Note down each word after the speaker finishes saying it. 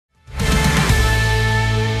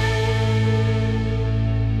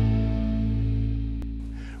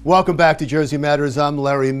Welcome back to Jersey Matters. I'm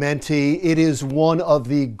Larry Mendte. It is one of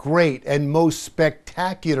the great and most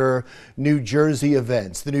spectacular New Jersey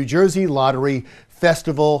events, the New Jersey Lottery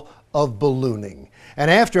Festival of Ballooning. And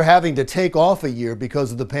after having to take off a year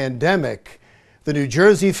because of the pandemic, the New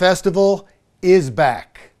Jersey Festival is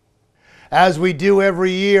back. As we do every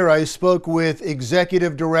year, I spoke with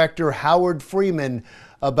Executive Director Howard Freeman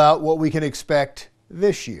about what we can expect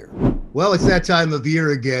this year. Well, it's that time of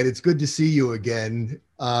year again. It's good to see you again.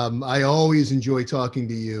 I always enjoy talking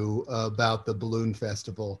to you about the Balloon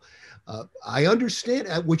Festival. I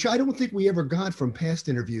understand, which I don't think we ever got from past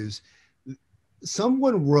interviews.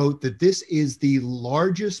 Someone wrote that this is the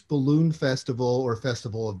largest balloon festival, or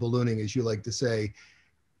festival of ballooning, as you like to say,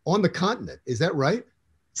 on the continent. Is that right?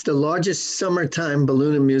 It's the largest summertime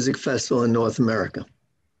balloon and music festival in North America.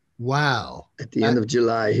 Wow. At the end of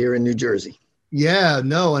July here in New Jersey. Yeah,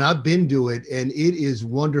 no, and I've been to it, and it is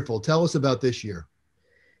wonderful. Tell us about this year.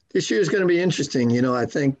 This year is going to be interesting. You know, I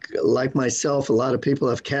think, like myself, a lot of people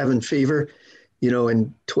have cabin fever. You know,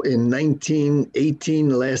 in 1918,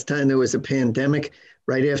 the last time there was a pandemic,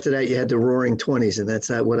 right after that, you had the roaring 20s, and that's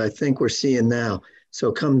not what I think we're seeing now.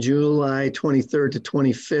 So come July 23rd to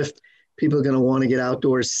 25th, people are going to want to get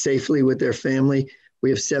outdoors safely with their family. We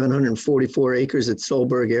have 744 acres at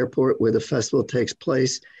Solberg Airport where the festival takes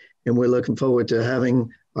place, and we're looking forward to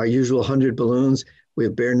having our usual 100 balloons. We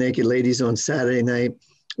have Bare Naked Ladies on Saturday night.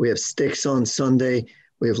 We have Styx on Sunday.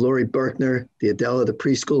 We have Lori Berkner, the Adele, the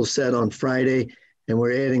preschool set on Friday, and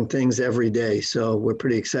we're adding things every day. So we're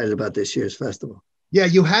pretty excited about this year's festival. Yeah,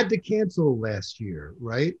 you had to cancel last year,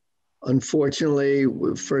 right? Unfortunately,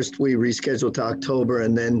 first we rescheduled to October,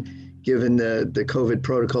 and then given the COVID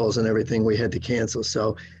protocols and everything, we had to cancel.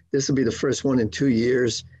 So this will be the first one in 2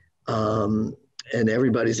 years. And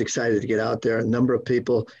everybody's excited to get out there. A number of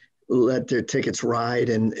people let their tickets ride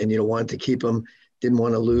and wanted to keep them, didn't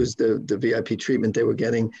want to lose the VIP treatment they were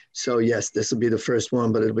getting. So yes, this will be the first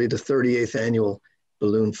one, but it'll be the 38th annual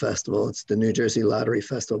Balloon Festival. It's the New Jersey Lottery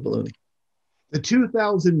Festival of Ballooning. The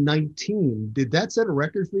 2019, did that set a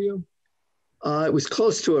record for you? It was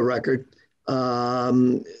close to a record.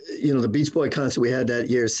 The Beach Boy concert we had that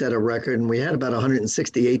year set a record, and we had about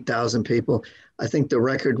 168,000 people. I think the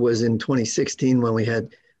record was in 2016 when we had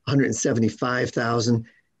 175,000,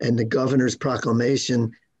 and the governor's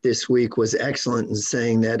proclamation this week was excellent in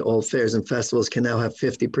saying that all fairs and festivals can now have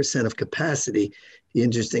 50% of capacity. The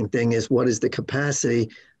interesting thing is, what is the capacity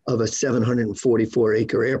of a 744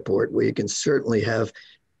 acre airport where you can certainly have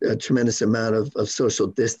a tremendous amount of social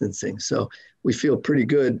distancing? So we feel pretty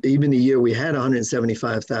good. Even the year we had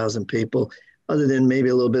 175,000 people, other than maybe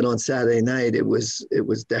a little bit on Saturday night, it was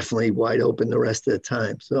definitely wide open the rest of the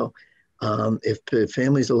time. So if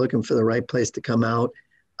families are looking for the right place to come out,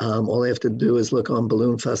 all they have to do is look on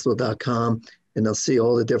balloonfestival.com, and they'll see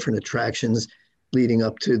all the different attractions leading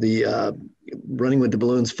up to the Running with the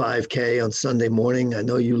Balloons 5K on Sunday morning. I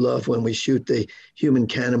know you love when we shoot the human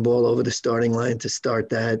cannonball over the starting line to start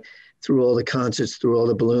that, through all the concerts, through all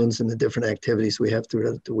the balloons and the different activities we have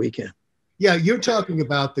throughout the weekend. Yeah, you're talking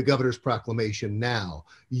about the governor's proclamation now.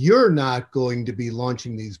 You're not going to be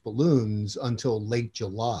launching these balloons until late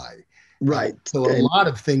July. Right. So a lot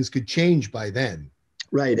of things could change by then.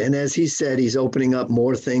 Right. And as he said, he's opening up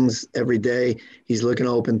more things every day. He's looking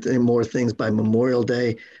to open more things by Memorial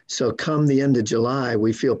Day. So come the end of July,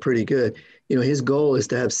 we feel pretty good. You know, his goal is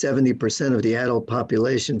to have 70% of the adult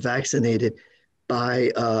population vaccinated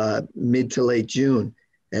by mid to late June.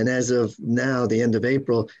 And as of now, the end of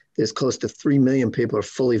April, there's close to 3 million people are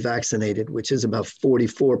fully vaccinated, which is about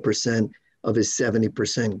 44% of his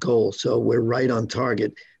 70% goal. So we're right on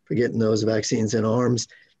target for getting those vaccines in arms.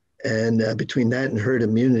 And between that and herd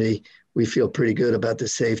immunity, we feel pretty good about the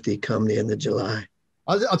safety come the end of July.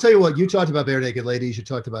 I'll tell you what, you talked about Bare Naked Ladies, you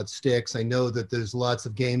talked about Styx. I know that there's lots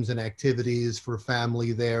of games and activities for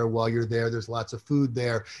family there while you're there. There's lots of food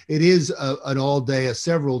there. It is an all-day, a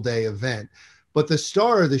several-day event. But the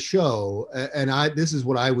star of the show, and this is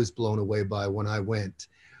what I was blown away by when I went,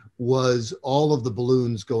 was all of the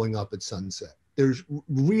balloons going up at sunset. There's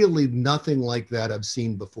really nothing like that I've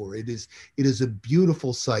seen before. It is a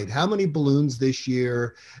beautiful sight. How many balloons this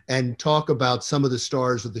year? And talk about some of the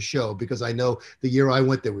stars of the show, because I know the year I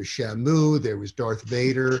went, there was Shamu, there was Darth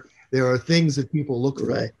Vader. There are things that people look for.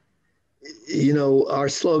 Right. You know, our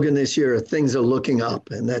slogan this year, things are looking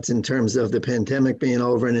up, and that's in terms of the pandemic being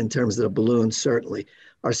over and in terms of the balloons, certainly.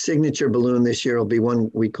 Our signature balloon this year will be one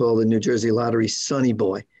we call the New Jersey Lottery Sunny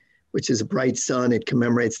Boy, which is a bright sun. It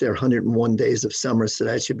commemorates their 101 days of summer, so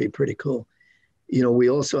that should be pretty cool. You know,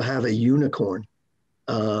 we also have a unicorn,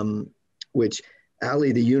 which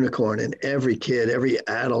Allie the unicorn, and every kid, every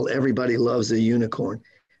adult, everybody loves a unicorn.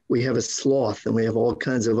 we have a sloth, and we have all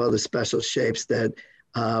kinds of other special shapes that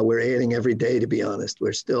we're adding every day, to be honest.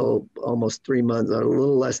 We're still almost 3 months, or a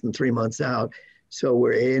little less than 3 months out. So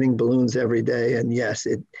we're adding balloons every day. And yes,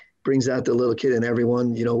 it brings out the little kid in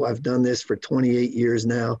everyone. You know, I've done this for 28 years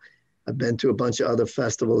now. I've been to a bunch of other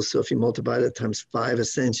festivals. So if you multiply that times 5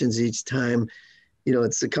 ascensions each time, you know,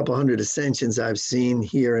 it's a couple hundred ascensions I've seen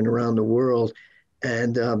here and around the world.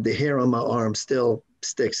 And the hair on my arm still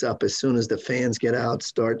sticks up as soon as the fans get out,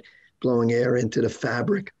 start blowing air into the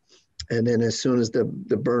fabric. And then as soon as the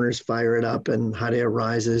burners fire it up and hot air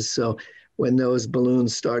rises. So when those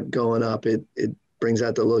balloons start going up, it brings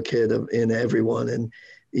out the little kid in everyone. And,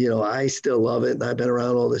 you know, I still love it. And I've been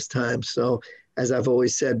around all this time. So as I've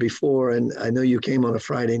always said before, and I know you came on a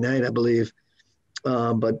Friday night, I believe,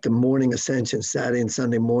 but the morning ascension, Saturday and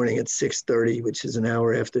Sunday morning at 6:30, which is an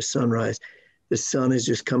hour after sunrise, the sun is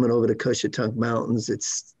just coming over the Cushetunk Mountains. It's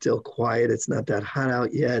still quiet. It's not that hot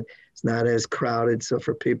out yet. It's not as crowded. So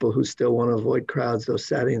for people who still want to avoid crowds, those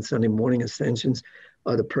Saturday and Sunday morning ascensions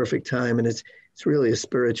are the perfect time. And it's really a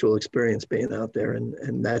spiritual experience being out there.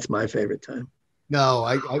 And that's my favorite time. No,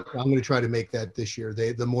 I'm going to try to make that this year.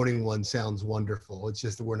 The morning one sounds wonderful. It's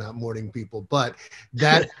just that we're not morning people. But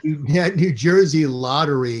that New Jersey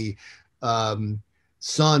lottery,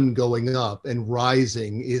 sun going up and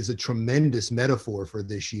rising is a tremendous metaphor for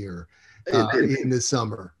this year in the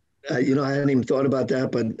summer. You know, I hadn't even thought about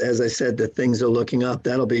that, but as I said, the things are looking up.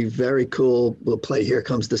 That'll be very cool. We'll play Here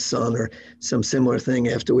Comes the Sun or some similar thing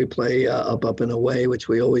after we play Up and Away, which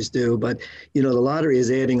we always do. But, you know, the lottery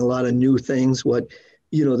is adding a lot of new things. What,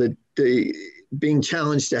 you know, the being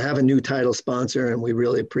challenged to have a new title sponsor, and we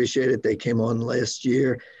really appreciate it. They came on last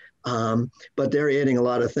year, but they're adding a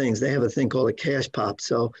lot of things. They have a thing called a cash pop,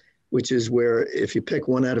 so which is where if you pick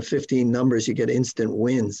 1 out of 15 numbers, you get instant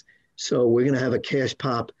wins. So we're going to have a cash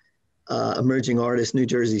pop emerging artist New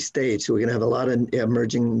Jersey stage. So we're going to have a lot of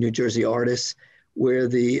emerging New Jersey artists where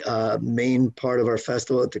the main part of our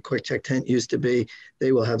festival at the Quick Check tent used to be.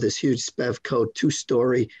 They will have this huge Spevco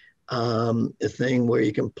 2-story thing where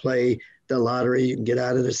you can play the lottery, you can get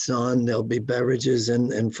out of the sun. There'll be beverages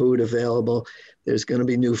and food available. There's going to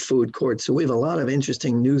be new food courts. So we have a lot of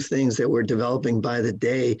interesting new things that we're developing by the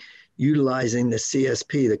day, utilizing the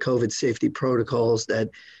CSP, the COVID safety protocols that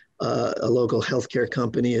a local healthcare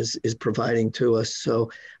company is providing to us.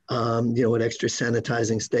 So, you know, with extra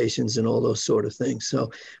sanitizing stations and all those sort of things.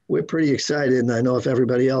 So we're pretty excited. And I know if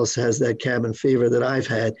everybody else has that cabin fever that I've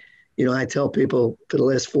had, you know, I tell people for the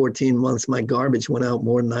last 14 months, my garbage went out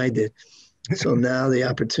more than I did. So now the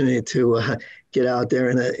opportunity to get out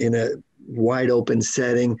there in a wide open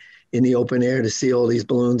setting in the open air to see all these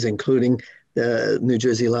balloons, including the New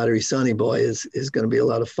Jersey Lottery Sunny Boy is going to be a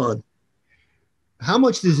lot of fun. How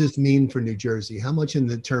much does this mean for New Jersey? How much in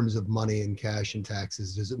the terms of money and cash and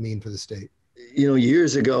taxes does it mean for the state? You know,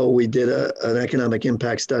 years ago, we did an economic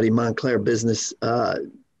impact study. Montclair Business,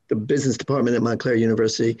 the business department at Montclair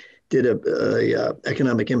University did a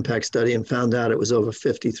economic impact study and found out it was over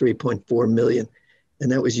 53.4 million.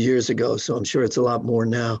 And that was years ago. So I'm sure it's a lot more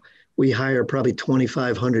now. We hire probably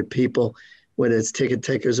 2,500 people, whether it's ticket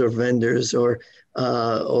takers or vendors or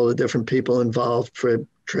all the different people involved for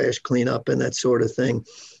trash cleanup and that sort of thing.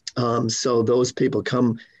 So those people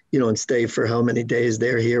come, you know, and stay for how many days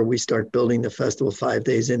they're here. We start building the festival 5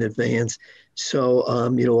 days in advance. So,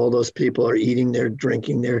 you know, all those people are eating, they're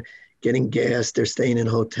drinking, they're getting gas, they're staying in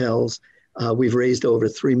hotels. We've raised over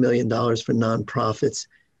 $3 million for nonprofits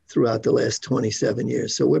throughout the last 27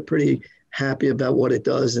 years. So we're pretty happy about what it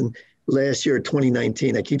does. And last year,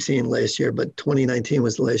 2019, I keep saying last year, but 2019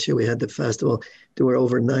 was the last year we had the festival. There were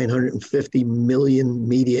over 950 million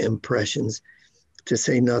media impressions, to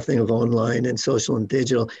say nothing of online and social and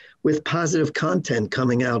digital, with positive content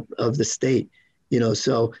coming out of the state. You know,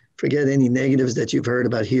 so forget any negatives that you've heard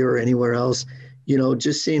about here or anywhere else. You know,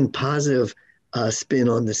 just seeing positive spin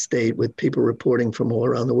on the state with people reporting from all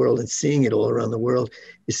around the world and seeing it all around the world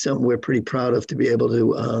is something we're pretty proud of, to be able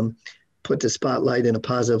to put the spotlight in a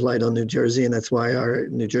positive light on New Jersey. And that's why our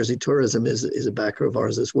New Jersey Tourism is a backer of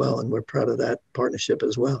ours as well. And we're proud of that partnership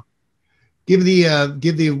as well. Give the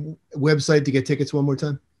website to get tickets one more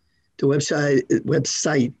time. The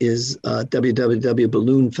website is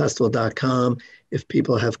www.balloonfestival.com. If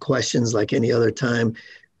people have questions like any other time,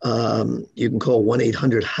 you can call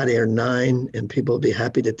 1-800-HOT-AIR-9 and people will be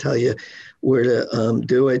happy to tell you where to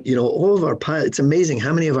do it. You know, all of our pilots, it's amazing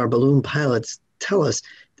how many of our balloon pilots tell us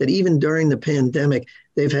that even during the pandemic,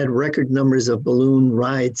 they've had record numbers of balloon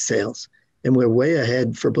ride sales. And we're way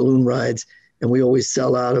ahead for balloon rides. And we always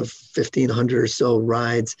sell out of 1,500 or so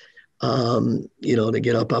rides. To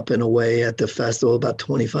get up and away at the festival. About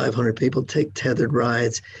 2,500 people take tethered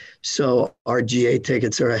rides. So our GA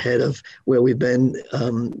tickets are ahead of where we've been,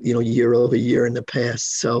 year over year in the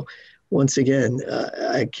past. So once again,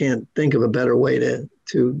 I can't think of a better way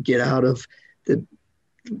to get out of the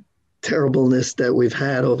terribleness that we've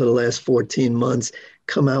had over the last 14 months.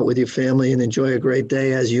 Come out with your family and enjoy a great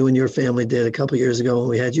day, as you and your family did a couple of years ago when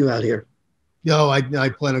we had you out here. No, I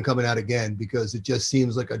plan on coming out again because it just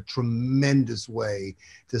seems like a tremendous way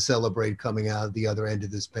to celebrate coming out of the other end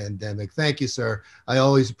of this pandemic. Thank you, sir. I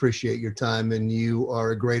always appreciate your time, and you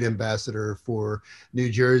are a great ambassador for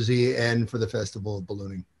New Jersey and for the Festival of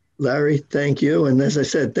Ballooning. Larry, thank you. And as I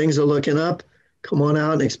said, things are looking up. Come on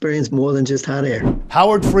out and experience more than just hot air.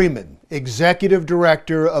 Howard Freeman, Executive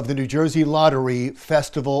Director of the New Jersey Lottery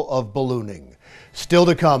Festival of Ballooning. Still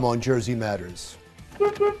to come on Jersey Matters.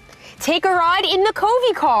 Take a ride in the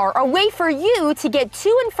Covey car, a way for you to get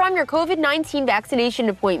to and from your COVID-19 vaccination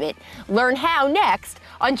appointment. Learn how next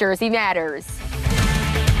on Jersey Matters.